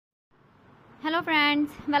Hello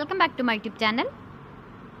friends, welcome back to my YouTube channel.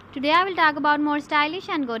 Today I will talk about more stylish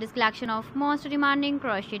and gorgeous collection of most demanding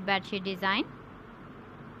crocheted bedsheet design.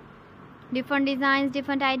 Different designs,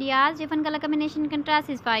 different ideas, different color combination can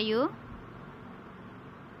satisfy you.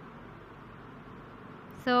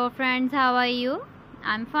 So friends, how are you?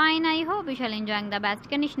 I'm fine. I hope you shall enjoying the best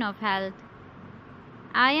condition of health.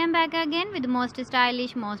 I am back again with the most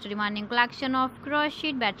stylish, most demanding collection of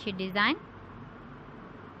crocheted bedsheet design.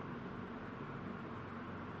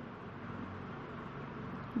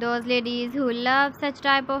 Those ladies who love such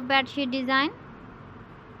type of bedsheet design.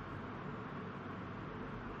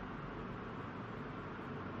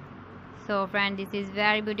 So friend, this is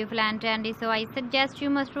very beautiful and trendy, so I suggest you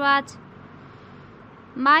must watch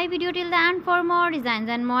my video till the end for more designs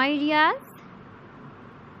and more ideas.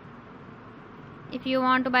 If you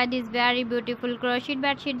want to buy these very beautiful crocheted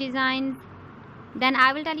bedsheet designs, then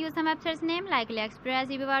I will tell you some websites name like AliExpress,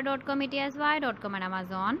 eBay.com, ETSY.com and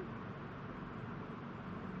Amazon.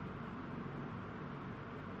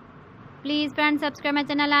 Please friends, subscribe my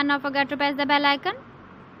channel and don't forget to press the bell icon.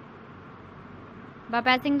 By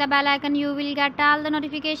pressing the bell icon, you will get all the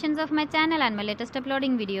notifications of my channel and my latest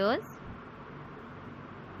uploading videos.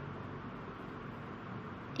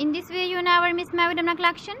 In this way, you never miss my video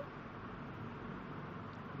collection.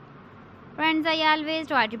 Friends, I always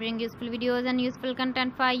try to bring useful videos and useful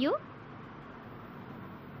content for you.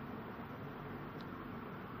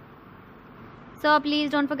 So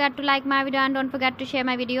please don't forget to like my video and don't forget to share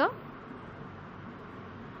my video.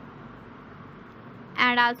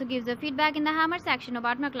 And also give the feedback in the hammer section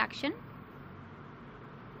about my collection.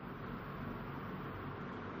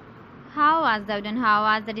 How was the video and how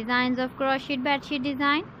was the designs of crocheted bedsheet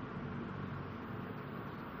design?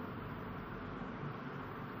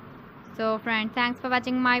 So friends, thanks for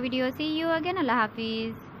watching my video. See you again. Allah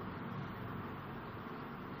Hafiz.